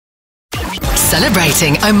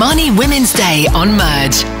Celebrating Omani Women's Day on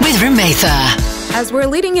Merge with Rumaitha. As we're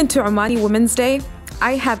leading into Omani Women's Day,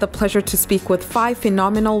 I had the pleasure to speak with 5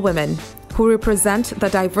 phenomenal women who represent the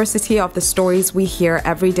diversity of the stories we hear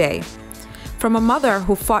every day. From a mother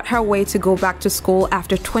who fought her way to go back to school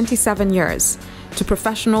after 27 years, to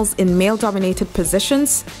professionals in male-dominated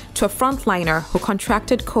positions, to a frontliner who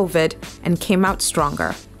contracted COVID and came out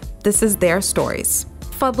stronger. This is their stories.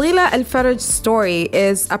 Fadhila Al Faraj's story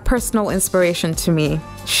is a personal inspiration to me.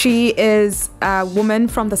 She is a woman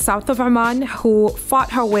from the south of Oman who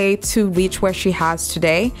fought her way to reach where she has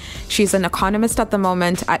today. She's an economist at the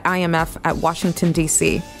moment at IMF at Washington,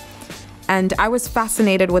 D.C. And I was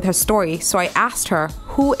fascinated with her story, so I asked her,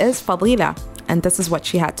 who is Fadhila? And this is what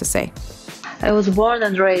she had to say. I was born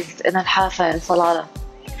and raised in Al-Hafa in Salalah.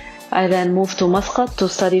 I then moved to Muscat to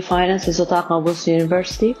study finance at Zutaq Qaboos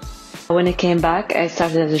University. When I came back, I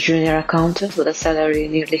started as a junior accountant with a salary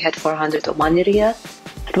nearly hit 400 Omani riyal.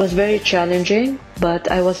 It was very challenging,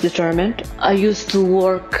 but I was determined. I used to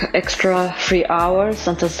work extra 3 hours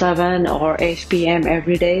until 7 or 8 p.m.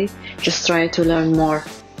 every day, just trying to learn more.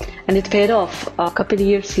 And it paid off. A couple of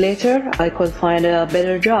years later, I could find a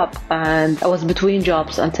better job, and I was between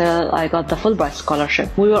jobs until I got the Fulbright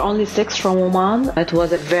scholarship. We were only 6 from Oman. It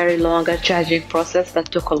was a very long and challenging process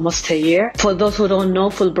that took almost a year. For those who don't know,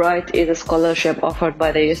 Fulbright is a scholarship offered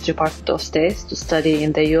by the U.S. Department of State to study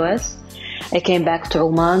in the U.S. I came back to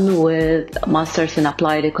Oman with a master's in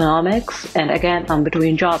applied economics, and again, I'm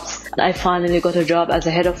between jobs. I finally got a job as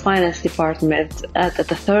a head of finance department. At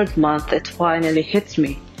the 3rd month, it finally hit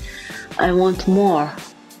me. I want more.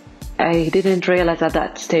 I didn't realize at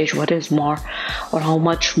that stage what is more or how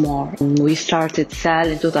much more. We started SAL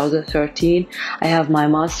in 2013. I have my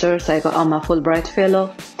master's. I'm a Fulbright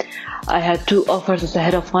fellow. I had 2 offers as the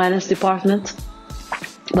head of finance department,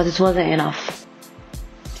 but it wasn't enough.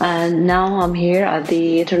 And now I'm here at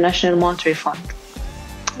the International Monetary Fund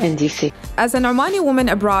in DC. As an Omani woman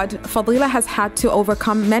abroad, Fadhila has had to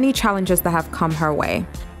overcome many challenges that have come her way.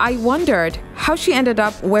 I wondered how she ended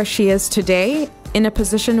up where she is today, in a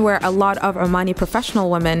position where a lot of Omani professional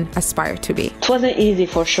women aspire to be. It wasn't easy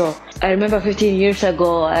for sure. I remember 15 years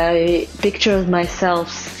ago, I pictured myself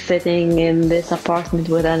sitting in this apartment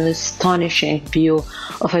with an astonishing view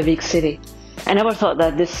of a big city. I never thought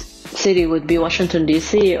that this city would be Washington,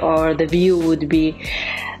 D.C., or the view would be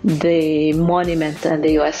the monument and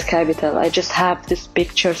the U.S. Capitol. I just have this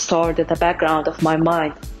picture stored in the background of my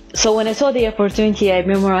mind. So when I saw the opportunity, I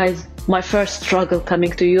memorized my first struggle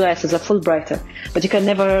coming to U.S. as a Fulbrighter. But you can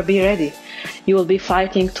never be ready. You will be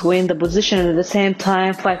fighting to win the position and at the same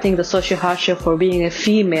time fighting the social hardship for being a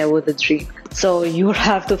female with a dream. So you will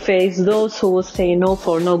have to face those who will say no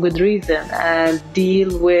for no good reason and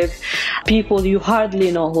deal with people you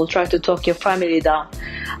hardly know who will try to talk your family down.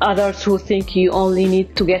 Others who think you only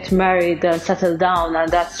need to get married and settle down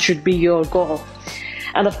and that should be your goal.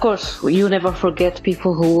 And of course, you never forget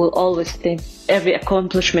people who will always think every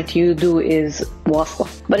accomplishment you do is worthwhile.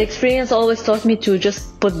 But experience always taught me to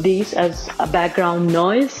just put these as a background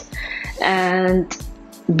noise and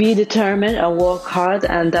be determined and work hard,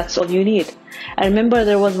 and that's all you need. I remember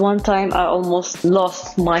there was one time I almost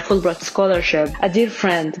lost my Fulbright scholarship. A dear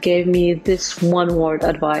friend gave me this one-word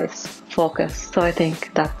advice: focus. So I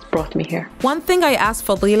think that brought me here. One thing I asked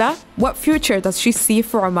Fadhila, what future does she see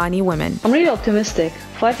for Omani women? I'm really optimistic.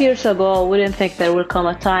 5 years ago, I wouldn't think there will come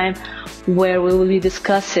a time where we will be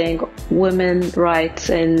discussing women's rights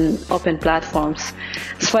in open platforms.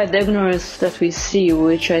 Despite the ignorance that we see,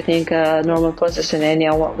 which I think a normal process in any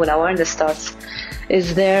when awareness starts.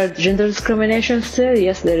 Is there gender discrimination still?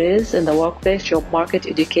 Yes, there is, in the workplace, job market,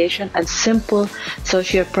 education, and simple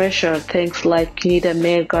social pressure, things like you need a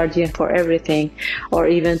male guardian for everything, or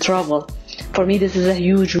even travel. For me, this is a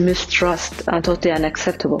huge mistrust and totally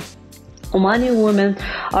unacceptable. Omani women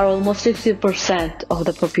are almost 60% of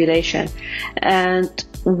the population, and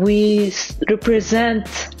we represent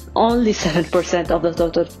only 7% of the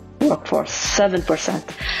total workforce, 7%.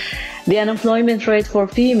 The unemployment rate for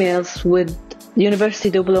females with university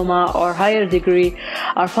diploma or higher degree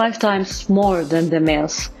are 5 times more than the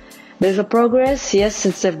males. There's a progress, yes,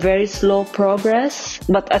 it's a very slow progress,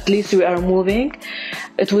 but at least we are moving.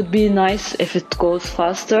 It would be nice if it goes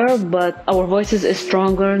faster, but our voices is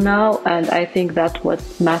stronger now, and I think that's what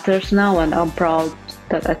matters now, and I'm proud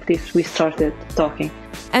that at least we started talking.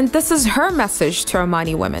 And this is her message to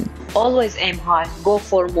Omani women. Always aim high, go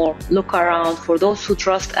for more, look around for those who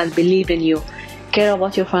trust and believe in you. care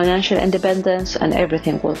about your financial independence, and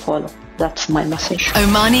everything will follow. That's my message.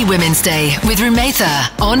 Omani Women's Day with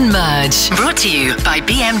Rumaitha on Merge. Brought to you by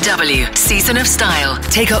BMW. Season of Style.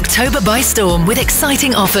 Take October by storm with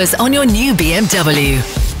exciting offers on your new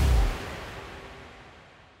BMW.